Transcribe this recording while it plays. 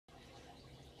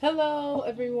Hello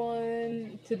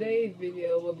everyone! Today's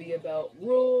video will be about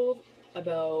rules,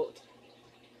 about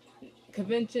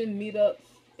convention meetups,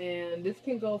 and this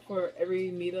can go for every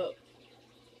meetup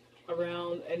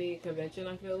around any convention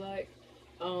I feel like.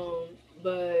 Um,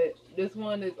 but this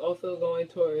one is also going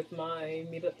towards my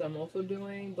meetup that I'm also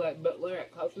doing, Black Butler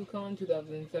at Katsucon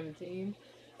 2017.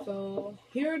 So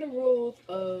here are the rules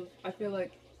of I feel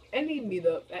like any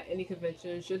meetup at any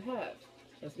convention should have.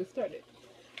 Let's get started.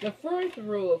 The first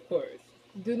rule, of course,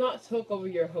 do not talk over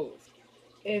your host.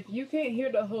 If you can't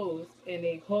hear the host and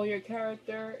they call your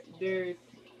character, there's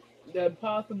the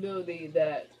possibility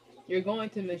that you're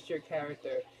going to miss your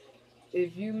character.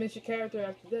 If you miss your character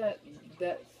after that,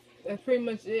 that's that's pretty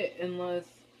much it. Unless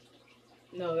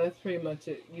no, that's pretty much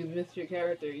it. You missed your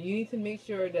character. You need to make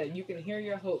sure that you can hear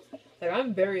your host. Like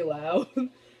I'm very loud,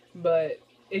 but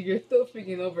if you're still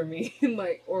speaking over me,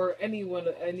 like or any one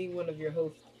of your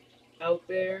hosts out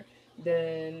there,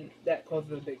 then that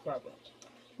causes a big problem.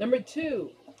 Number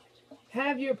two,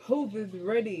 have your poses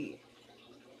ready.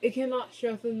 It cannot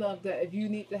stress enough that if you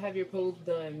need to have your pose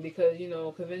done because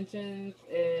conventions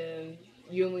and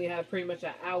you only have pretty much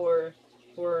an hour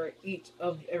for each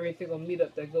of every single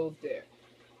meetup that goes there.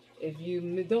 If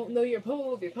you don't know your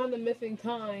pose, you're kind of missing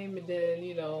time, and then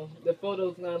the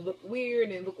photo's gonna look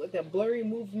weird and look like that blurry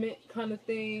movement kind of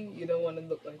thing. You don't want to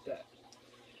look like that.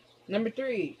 Number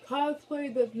three,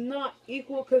 cosplay does not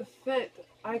equal consent.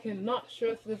 I cannot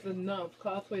stress this enough.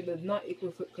 Cosplay does not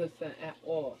equal consent at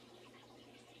all.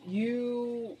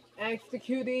 You ask the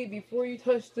cutie before you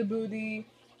touch the booty.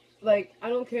 Like, I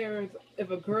don't care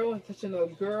if a girl was touching a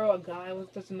girl, a guy was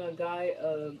touching a guy,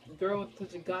 a girl was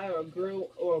touching a guy,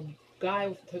 or a guy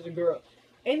was touching a girl.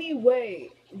 Anyway,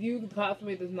 you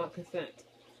cosplay does not consent.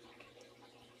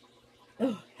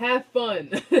 Ugh, have fun.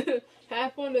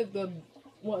 Have fun is the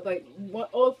what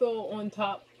also on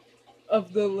top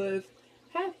of the list.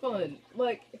 Have fun.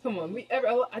 Like, come on.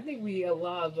 I think a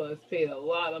lot of us paid a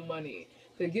lot of money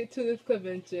to get to this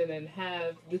convention and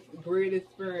have this great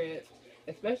experience,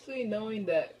 especially knowing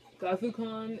that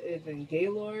Katsucon is in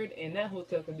Gaylord and that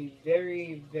hotel can be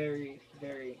very, very,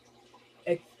 very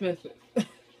expensive.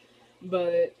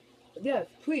 But yes,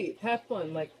 please have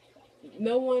fun. Like,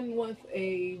 no one wants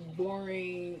a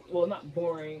boring, well, not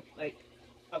boring, like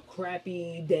a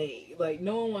crappy day. Like,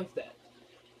 no one wants that.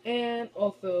 And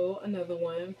also, another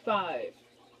one, five.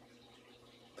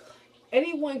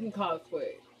 Anyone can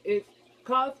cosplay.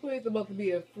 Cosplay is about to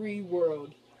be a free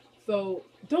world. So,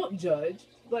 don't judge.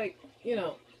 Like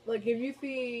if you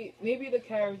see, maybe the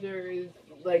character is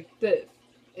like this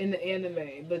in the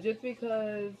anime, but just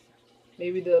because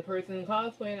maybe the person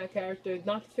cosplaying that character is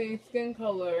not the same skin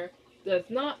color, does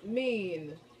not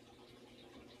mean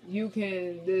you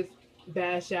can just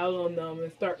bash out on them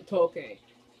and start talking.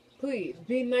 Please,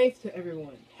 be nice to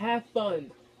everyone. Have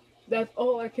fun. That's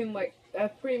all I can,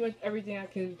 that's pretty much everything I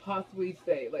can possibly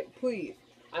say. Like, please.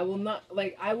 I will not,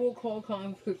 I will call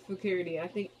con security. I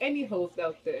think any host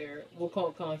out there will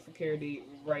call con security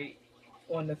right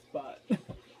on the spot.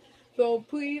 So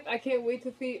please, I can't wait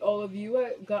to see all of you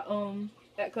at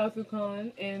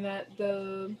Katsucon and at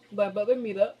the Black Butler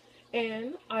meetup.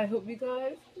 And I hope you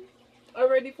guys are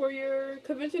ready for your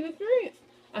convention experience.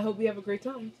 I hope you have a great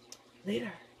time.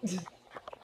 Later.